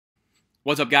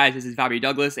What's up, guys? This is Bobby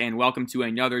Douglas, and welcome to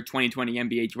another 2020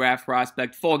 NBA Draft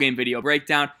Prospect full game video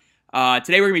breakdown.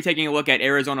 Today we're going to be taking a look at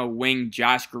Arizona wing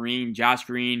Josh Green. Josh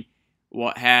Green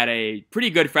had a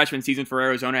pretty good freshman season for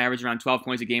Arizona, averaged around 12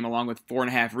 points a game along with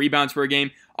 4.5 rebounds per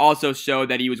game. Also showed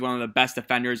that he was one of the best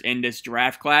defenders in this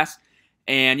draft class.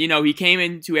 And, he came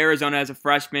into Arizona as a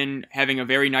freshman, having a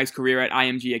very nice career at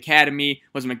IMG Academy,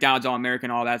 was a McDonald's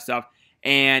All-American, all that stuff.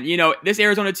 And, this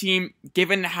Arizona team,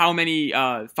 given how many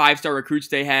five-star recruits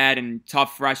they had and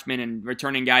tough freshmen and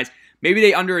returning guys, maybe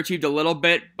they underachieved a little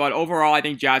bit. But overall, I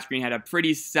think Josh Green had a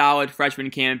pretty solid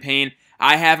freshman campaign.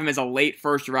 I have him as a late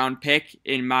first-round pick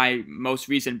in my most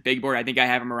recent big board. I think I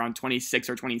have him around 26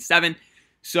 or 27.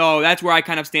 So that's where I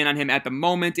kind of stand on him at the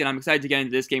moment, and I'm excited to get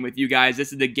into this game with you guys.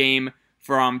 This is the game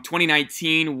from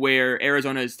 2019 where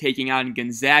Arizona is taking on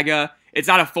Gonzaga. It's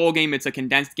not a full game, it's a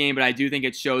condensed game, but I do think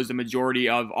it shows the majority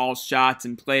of all shots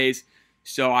and plays.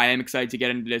 So I am excited to get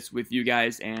into this with you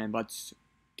guys, and let's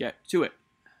get to it.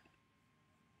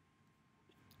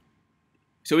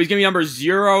 So he's going to be number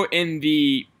 0 in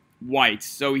the whites.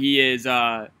 So he is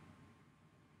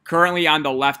currently on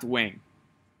the left wing.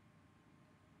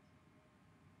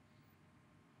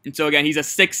 And so again, he's a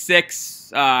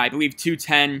 6'6", I believe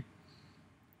 210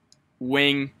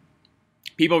 wing.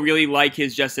 People really like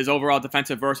his overall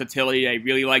defensive versatility. I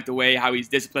really like the way how he's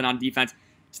disciplined on defense,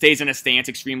 stays in a stance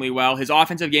extremely well. His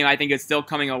offensive game, I think, is still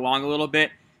coming along a little bit.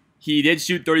 He did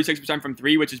shoot 36% from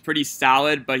 3, which is pretty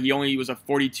solid, but he only was a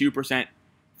 42%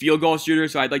 field goal shooter,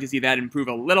 so I'd like to see that improve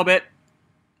a little bit.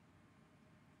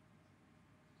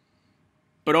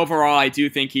 But overall, I do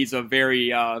think he's a very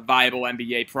viable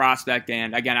NBA prospect,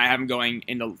 and again, I have him going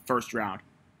in the first round.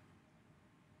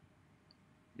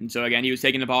 And so, again, he was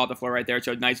taking the ball off the floor right there. It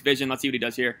showed nice vision. Let's see what he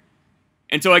does here.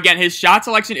 And so, again, his shot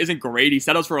selection isn't great. He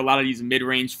settles for a lot of these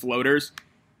mid-range floaters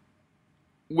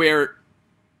where,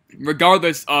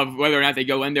 regardless of whether or not they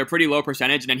go in, they're pretty low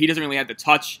percentage. And then he doesn't really have the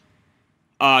touch,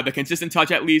 the consistent touch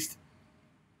at least,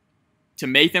 to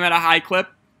make them at a high clip.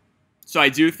 So I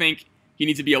do think he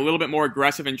needs to be a little bit more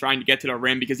aggressive in trying to get to the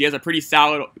rim because he has a pretty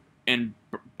solid and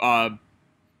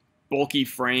bulky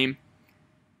frame,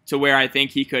 to where I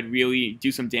think he could really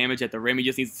do some damage at the rim. He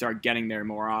just needs to start getting there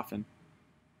more often.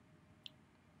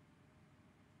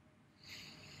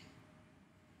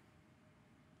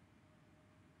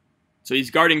 So he's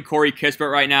guarding Corey Kispert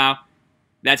right now.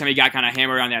 That time he got kind of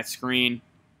hammered on that screen,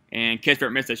 and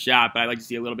Kispert missed a shot, but I'd like to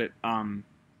see a little bit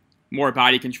more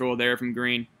body control there from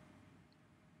Green.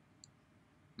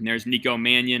 And there's Nico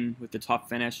Mannion with the tough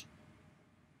finish.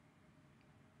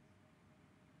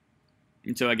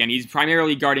 And so, again, he's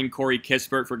primarily guarding Corey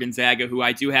Kispert for Gonzaga, who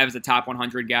I do have as a top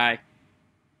 100 guy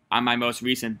on my most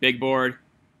recent big board.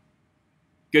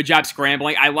 Good job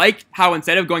scrambling. I like how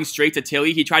instead of going straight to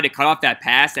Tilly, he tried to cut off that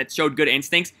pass. That showed good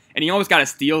instincts, and he almost got a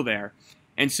steal there.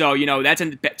 And so, that's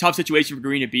a tough situation for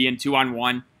Green to be in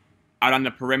 2-on-1 out on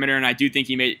the perimeter, and I do think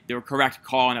he made the correct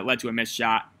call, and it led to a missed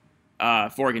shot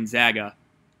for Gonzaga.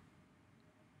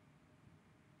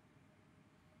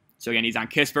 So, again, he's on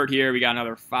Kispert here. We got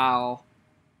another foul.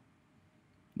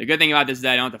 The good thing about this is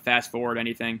that I don't have to fast forward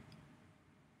anything.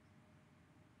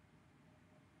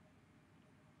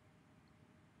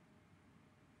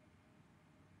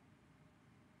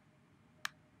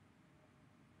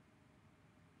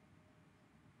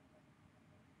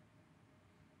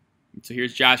 So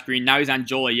here's Josh Green. Now he's on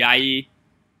Joel Ayayi.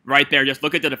 Right there, just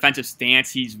look at the defensive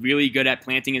stance. He's really good at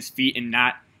planting his feet and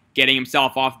not getting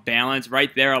himself off balance.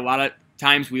 Right there, a lot of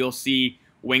times we'll see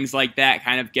wings like that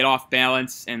kind of get off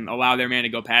balance and allow their man to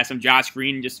go past him. Josh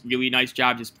Green, just really nice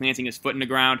job just planting his foot in the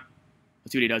ground.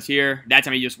 Let's see what he does here. That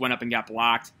time he just went up and got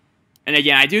blocked. And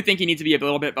again, I do think he needs to be a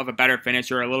little bit of a better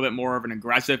finisher, a little bit more of an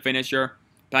aggressive finisher.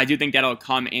 But I do think that'll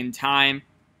come in time.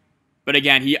 But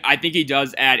again, I think he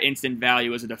does add instant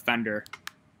value as a defender.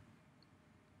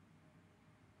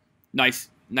 Nice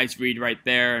read right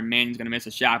there. And Mannion's going to miss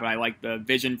a shot, but I like the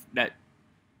vision that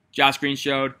Josh Green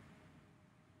showed.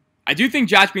 I do think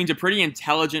Josh Green's a pretty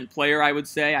intelligent player, I would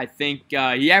say. I think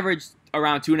he averaged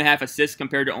around 2.5 assists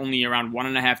compared to only around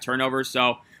 1.5 turnovers.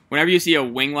 So whenever you see a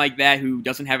wing like that who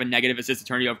doesn't have a negative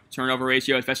assist-to-turnover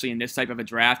ratio, especially in this type of a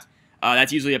draft,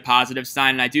 that's usually a positive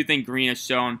sign. And I do think Green has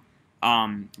shown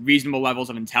reasonable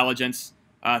levels of intelligence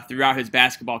throughout his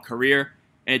basketball career.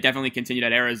 And it definitely continued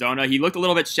at Arizona. He looked a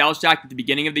little bit shell-shocked at the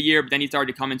beginning of the year, but then he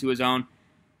started to come into his own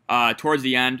towards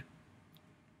the end.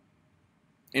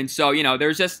 And so,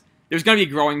 there's going to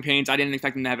be growing pains. I didn't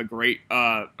expect him to have a great,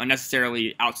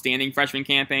 unnecessarily outstanding freshman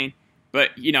campaign.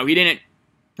 But, he didn't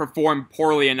perform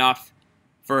poorly enough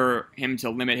for him to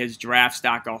limit his draft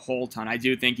stock a whole ton. I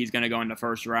do think he's going to go in the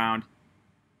first round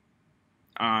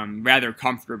rather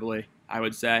comfortably. I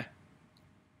would say.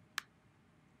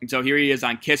 And so here he is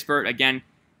on Kispert. Again,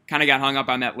 kind of got hung up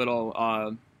on that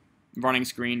little running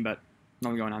screen, but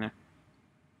nothing going on there.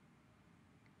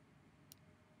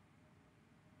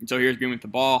 And so here's Green with the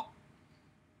ball.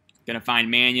 Going to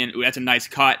find Mannion. Ooh, that's a nice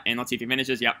cut. And let's see if he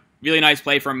finishes. Yep. Really nice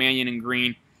play from Mannion and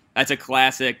Green. That's a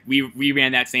classic. We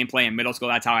ran that same play in middle school.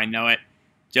 That's how I know it.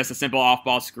 Just a simple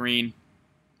off-ball screen.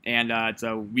 And it's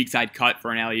a weak side cut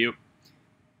for an alley-oop.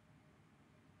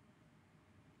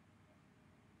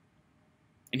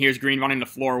 And here's Green running the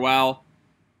floor well.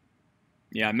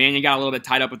 Yeah, Mannion got a little bit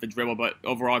tied up with the dribble, but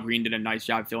overall Green did a nice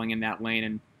job filling in that lane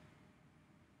and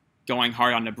going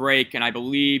hard on the break. And I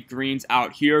believe Green's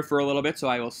out here for a little bit, so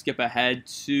I will skip ahead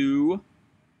to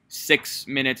 6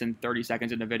 minutes and 30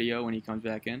 seconds in the video when he comes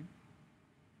back in.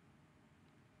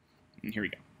 And here we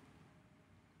go.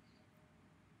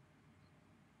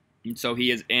 And so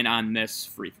he is in on this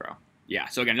free throw. Yeah,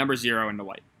 so again, number 0 in the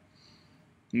white.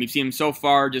 And we've seen him so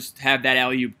far just have that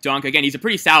alley-oop dunk. Again, he's a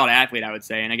pretty solid athlete, I would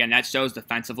say. And again, that shows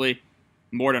defensively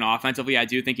more than offensively. I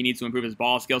do think he needs to improve his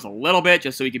ball skills a little bit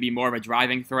just so he could be more of a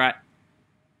driving threat.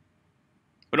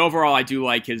 But overall, I do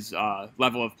like his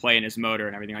level of play and his motor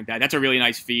and everything like that. That's a really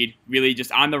nice feed. Really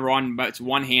just on the run, but it's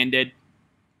one-handed.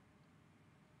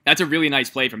 That's a really nice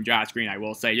play from Josh Green, I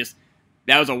will say. Just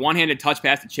that was a one-handed touch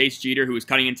pass to Chase Jeter, who was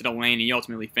cutting into the lane, and he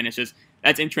ultimately finishes.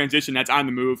 That's in transition. That's on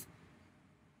the move.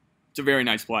 It's a very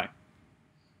nice play.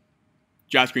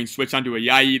 Josh Green switched onto a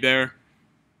Yayi there.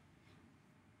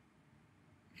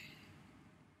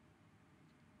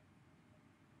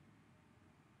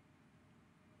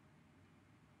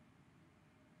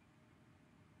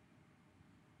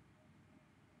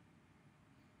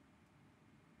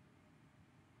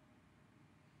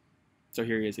 So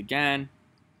here he is again.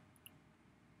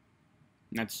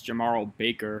 And that's Jamarl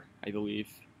Baker, I believe.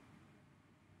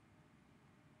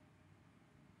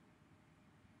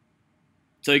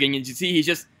 So again, you can see he's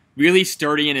just really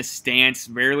sturdy in his stance.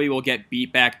 Rarely will get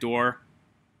beat backdoor.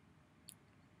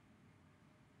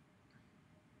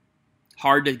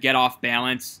 Hard to get off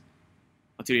balance.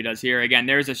 Let's see what he does here. Again,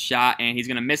 there's a shot, and he's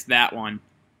going to miss that one.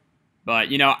 But,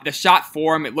 you know, the shot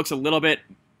for him, it looks a little bit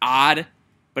odd.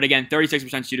 But again,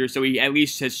 36% shooter, so he at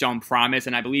least has shown promise.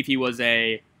 And I believe he was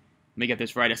a, let me get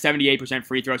this right, a 78%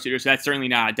 free throw shooter. So that's certainly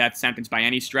not a death sentence by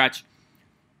any stretch.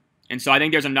 And so I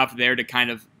think there's enough there to kind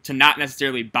of, to not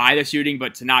necessarily buy the shooting,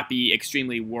 but to not be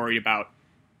extremely worried about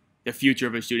the future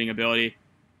of his shooting ability.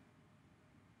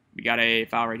 We got a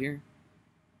foul right here.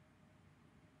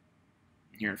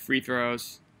 Here in free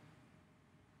throws.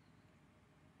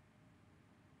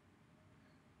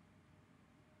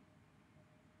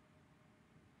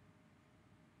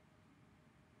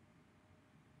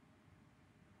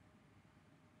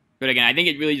 But again, I think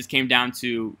it really just came down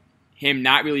to him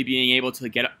not really being able to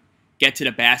get to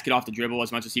the basket off the dribble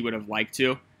as much as he would have liked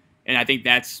to. And I think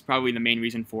that's probably the main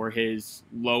reason for his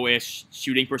lowish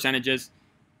shooting percentages.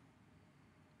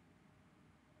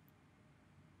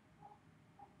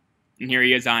 And here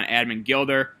he is on Admin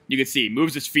Gilder. You can see,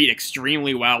 moves his feet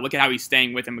extremely well. Look at how he's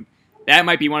staying with him. That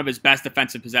might be one of his best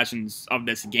defensive possessions of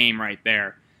this game right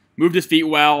there. Moved his feet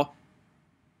well.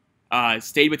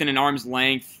 Stayed within an arm's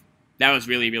length. That was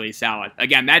really, really solid.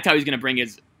 Again, that's how he's going to bring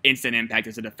his instant impact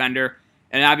as a defender.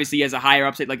 And obviously he has a higher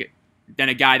upside than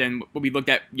a guy than what we looked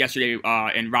at yesterday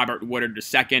in Robert Woodard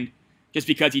II, just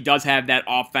because he does have that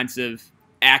offensive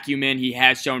acumen. He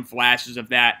has shown flashes of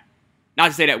that. Not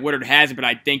to say that Woodard hasn't, but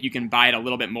I think you can buy it a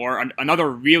little bit more. Another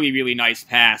really, really nice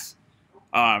pass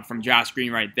from Josh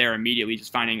Green right there immediately,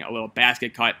 just finding a little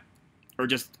basket cut or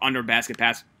just under basket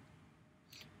pass.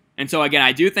 And so, again,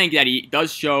 I do think that he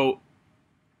does show,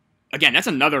 again, that's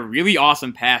another really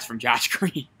awesome pass from Josh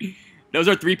Green. Those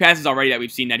are 3 passes already that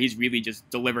we've seen that he's really just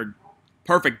delivered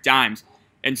perfect dimes.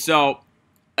 And so,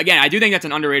 again, I do think that's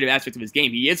an underrated aspect of his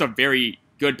game. He is a very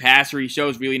good passer. He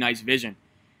shows really nice vision.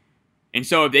 And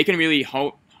so if they can really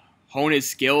hone his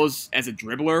skills as a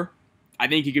dribbler, I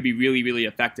think he could be really, really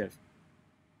effective.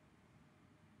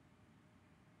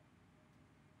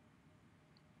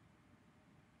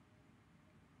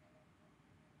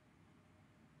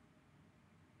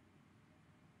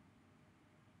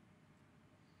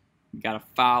 We got a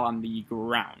foul on the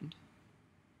ground.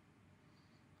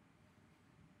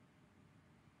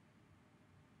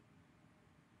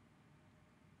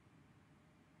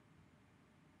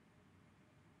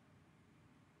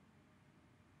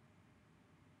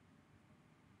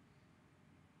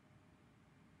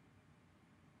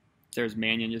 There's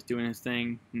Mannion just doing his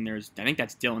thing. And there's, I think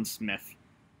that's Dylan Smith,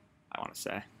 I want to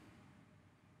say.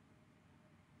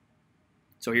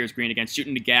 So here's Green again,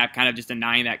 shooting the gap, kind of just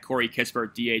denying that Corey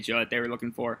Kispert DHO that they were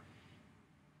looking for.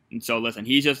 And so, listen,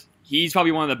 he's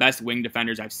probably one of the best wing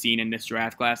defenders I've seen in this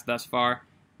draft class thus far.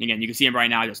 And again, you can see him right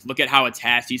now. Just look at how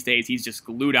attached he stays. He's just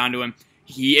glued onto him.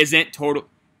 He isn't total.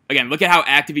 Again, look at how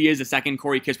active he is. The second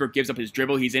Corey Kispert gives up his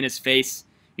dribble, he's in his face.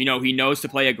 He knows to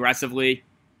play aggressively.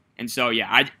 And so,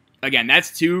 yeah, again,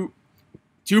 that's two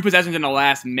possessions in the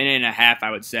last minute and a half,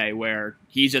 I would say, where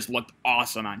he's just looked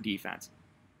awesome on defense.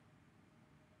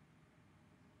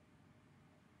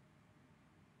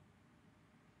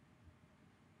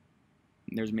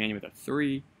 And there's Manny with a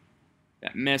 3.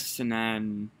 That missed, and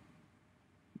then,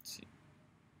 let's see.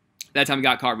 That time he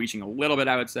got caught reaching a little bit,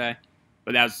 I would say.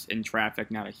 But that was in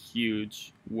traffic, not a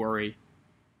huge worry.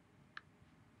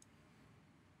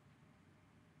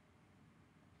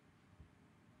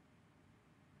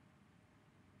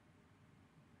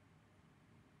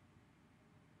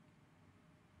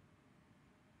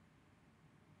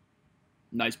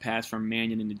 Nice pass from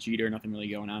Mannion into Jeter. Nothing really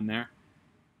going on there.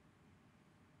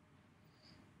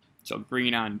 So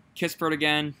Green on Kispert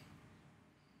again.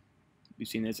 We've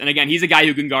seen this. And again, he's a guy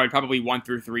who can guard probably 1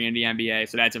 through 3 in the NBA.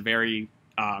 So that's a very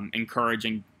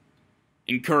encouraging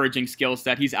skill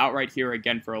set. He's out right here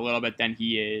again for a little bit. Then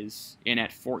he is in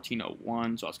at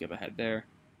 14:01. So I'll skip ahead there.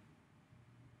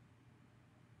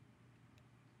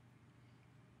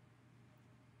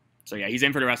 So yeah, he's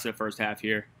in for the rest of the first half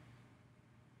here.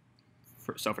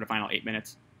 So for the final 8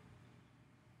 minutes.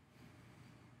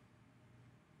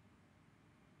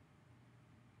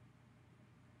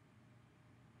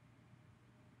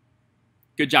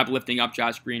 Good job lifting up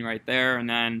Josh Green right there. And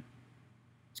then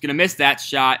he's going to miss that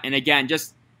shot. And again,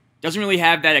 just doesn't really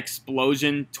have that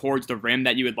explosion towards the rim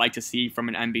that you would like to see from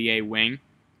an NBA wing.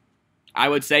 I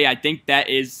would say I think that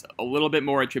is a little bit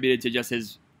more attributed to just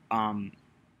his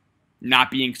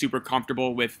not being super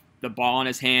comfortable with the ball in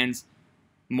his hands,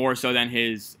 more so than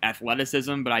his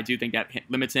athleticism, but I do think that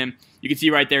limits him. You can see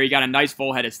right there, he got a nice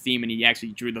full head of steam, and he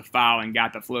actually drew the foul and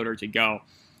got the floater to go.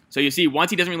 So you see, once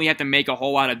he doesn't really have to make a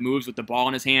whole lot of moves with the ball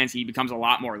in his hands, he becomes a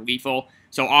lot more lethal.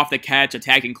 So off the catch,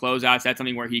 attacking closeouts, that's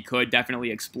something where he could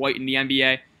definitely exploit in the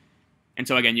NBA. And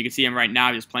so again, you can see him right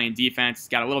now just playing defense.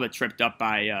 Got a little bit tripped up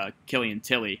by Killian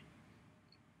Tilly.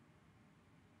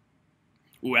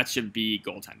 Ooh, that should be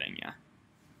goaltending, yeah.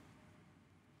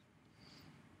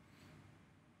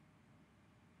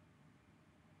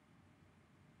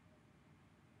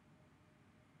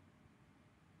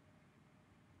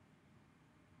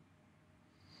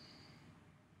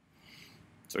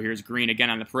 So here's Green again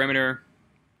on the perimeter.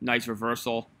 Nice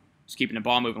reversal. Just keeping the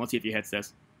ball moving. Let's see if he hits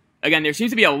this. Again, there seems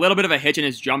to be a little bit of a hitch in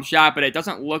his jump shot, but it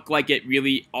doesn't look like it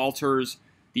really alters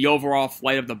the overall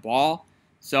flight of the ball.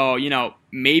 So,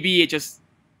 maybe it just,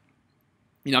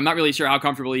 I'm not really sure how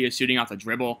comfortable he is shooting off the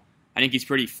dribble. I think he's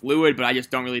pretty fluid, but I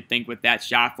just don't really think with that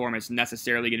shot form it's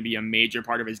necessarily going to be a major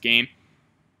part of his game.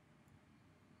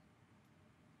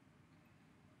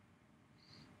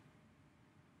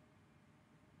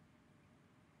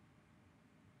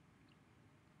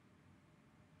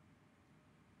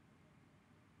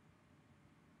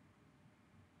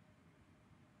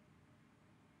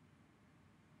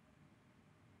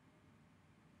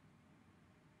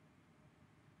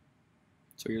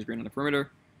 So here's Green on the perimeter.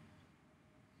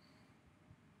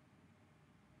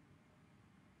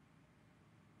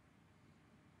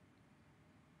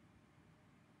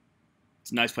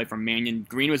 It's a nice play from Mannion.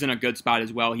 Green was in a good spot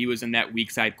as well. He was in that weak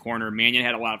side corner. Mannion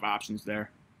had a lot of options there.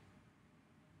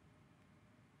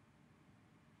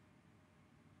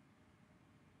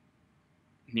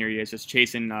 And here he is just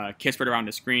chasing Kispert around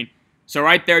the screen. So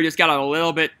right there, just got a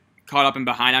little bit caught up in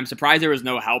behind. I'm surprised there was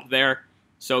no help there.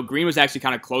 So Green was actually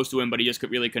kind of close to him, but he just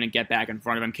really couldn't get back in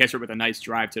front of him. Kispert with a nice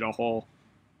drive to the hole.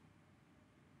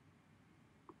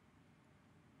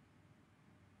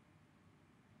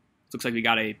 Looks like we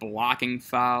got a blocking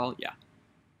foul. Yeah.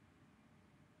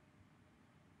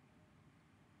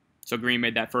 So Green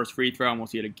made that first free throw, and we'll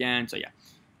see it again. So yeah.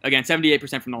 Again,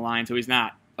 78% from the line, so he's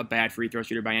not a bad free throw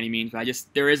shooter by any means. But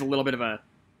there is a little bit of a,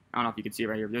 I don't know if you can see it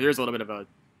right here. There's a little bit of a,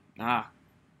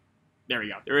 there we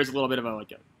go. There is a little bit of a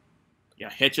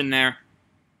hitch in there.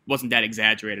 Wasn't that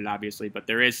exaggerated, obviously, but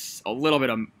there is a little bit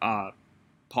of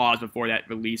pause before that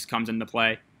release comes into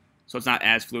play. So it's not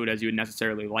as fluid as you would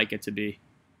necessarily like it to be.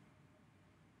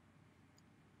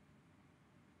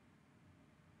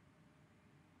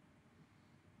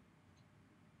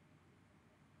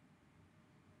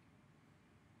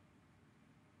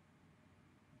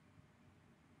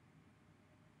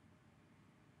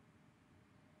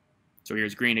 So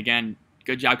here's Green again.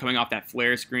 Good job coming off that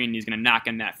flare screen. He's going to knock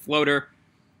in that floater.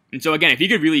 And so, again, if he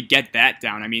could really get that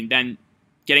down, then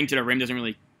getting to the rim doesn't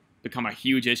really become a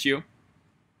huge issue.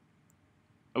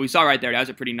 But we saw right there, that was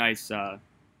a pretty nice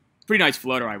Pretty nice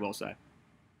floater, I will say.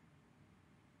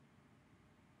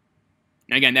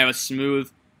 And again, that was smooth.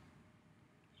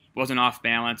 Wasn't off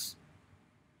balance.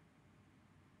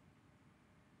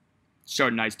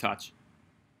 Showed a nice touch.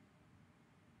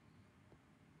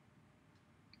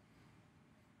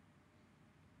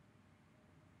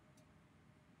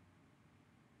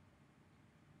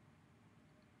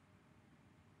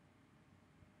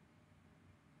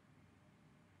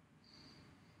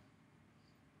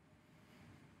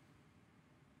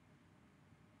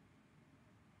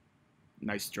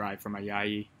 Nice drive from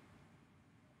Ayayi.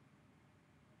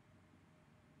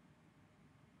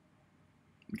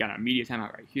 We got a media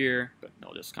timeout right here, but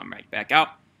they'll just come right back out.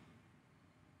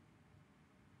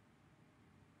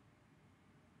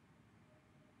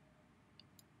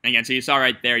 And again, so you saw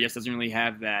right there, just doesn't really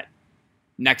have that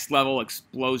next level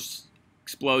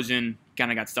explosion.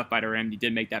 Kind of got stuffed by the rim. He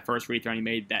did make that first free throw, and he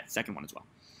made that second one as well.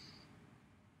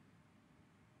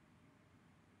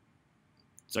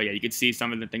 So yeah, you could see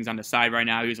some of the things on the side right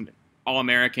now. He was an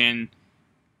All-American,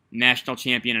 national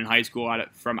champion in high school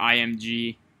from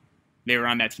IMG. They were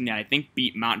on that team that I think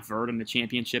beat Montverde in the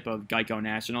championship of Geico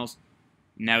Nationals.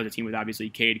 And that was a team with obviously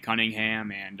Cade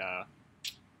Cunningham and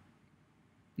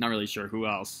not really sure who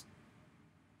else.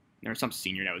 There was some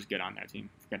senior that was good on that team.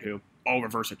 Forget who. Oh,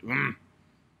 reverse it.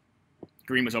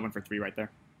 Green was open for three right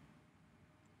there.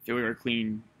 They were a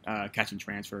clean catch and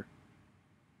transfer.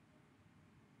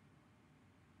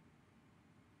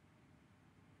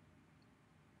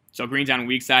 So Green's on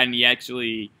weak side, and he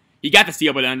got the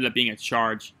steal, but it ended up being a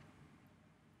charge.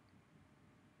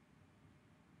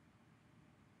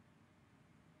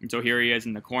 And so here he is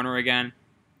in the corner again.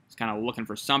 He's kind of looking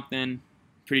for something.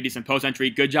 Pretty decent post entry.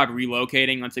 Good job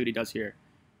relocating. Let's see what he does here.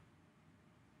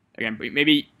 Again,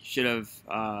 maybe should have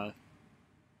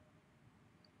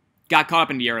got caught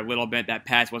up in the air a little bit. That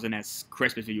pass wasn't as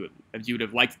crisp as you would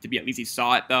have liked it to be. At least he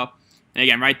saw it, though. And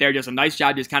again, right there, just a nice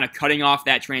job just kind of cutting off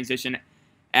that transition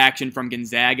action from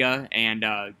Gonzaga. And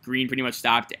Green pretty much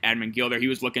stopped Admin Gilder. He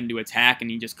was looking to attack, and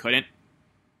he just couldn't.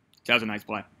 So that was a nice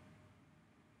play.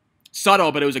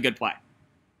 Subtle, but it was a good play.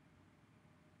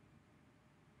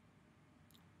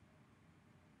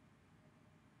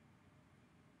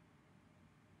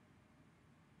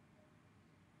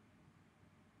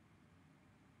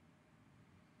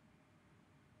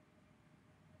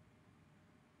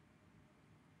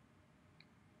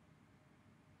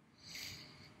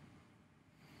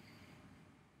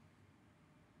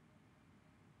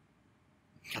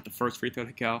 Got the first free throw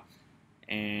to go,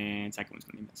 and second one's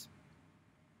going to miss.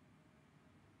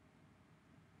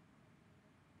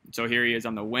 So here he is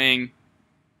on the wing.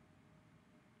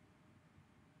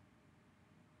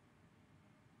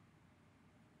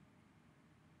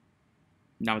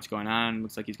 Now what's going on?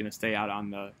 Looks like he's going to stay out on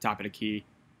the top of the key.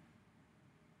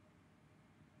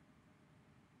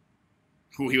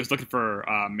 Ooh, he was looking for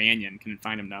Mannion. Couldn't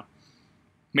find him, though.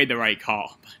 Made the right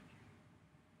call.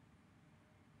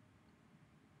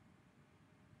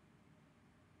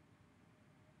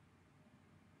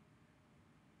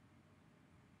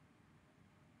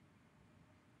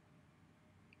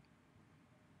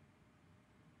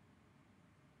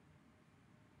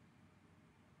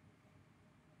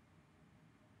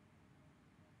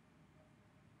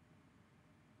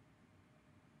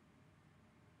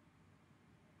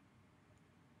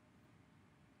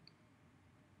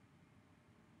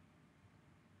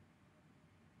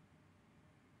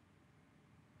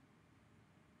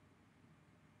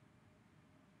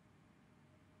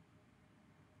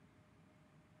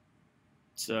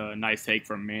 It's a nice take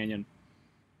from Mannion.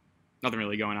 Nothing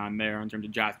really going on there in terms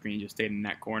of Josh Green. Just stayed in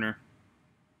that corner.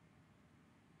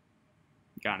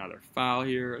 Got another foul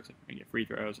here. Looks like we're going to get free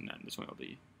throws, and then this one will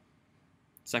be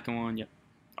second one. Yep.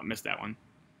 I missed that one.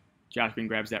 Josh Green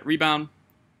grabs that rebound.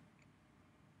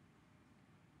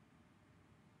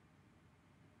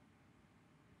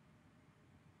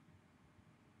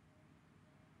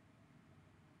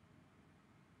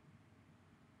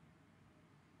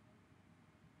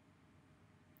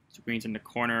 So Green's in the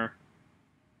corner.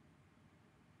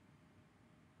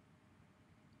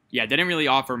 Yeah, didn't really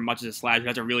offer much as a slash.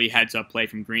 That's a really heads-up play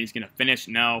from Green. He's going to finish.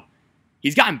 No.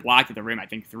 He's gotten blocked at the rim, I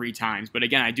think, 3 times. But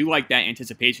again, I do like that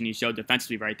anticipation he showed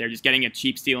defensively right there. Just getting a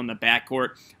cheap steal in the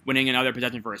backcourt, winning another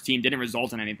possession for his team. Didn't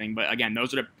result in anything. But again,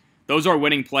 those are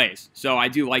winning plays. So I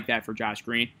do like that for Josh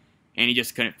Green. And he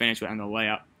just couldn't finish on the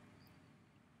layup.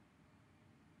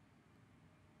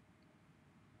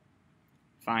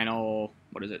 Final,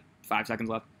 5 seconds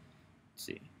left? Let's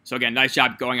see. So again, nice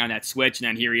job going on that switch, and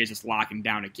then here he is just locking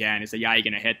down again. Is Ayayi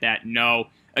going to hit that? No.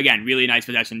 Again, really nice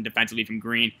possession defensively from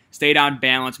Green. Stayed on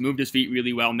balance, moved his feet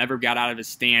really well, never got out of his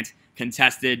stance,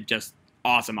 contested, just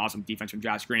awesome defense from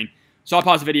Josh Green. So I'll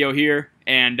pause the video here,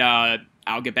 and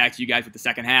I'll get back to you guys with the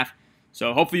second half.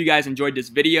 So hopefully you guys enjoyed this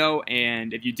video,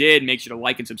 and if you did, make sure to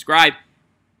like and subscribe.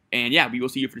 And yeah, we will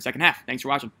see you for the second half. Thanks for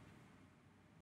watching.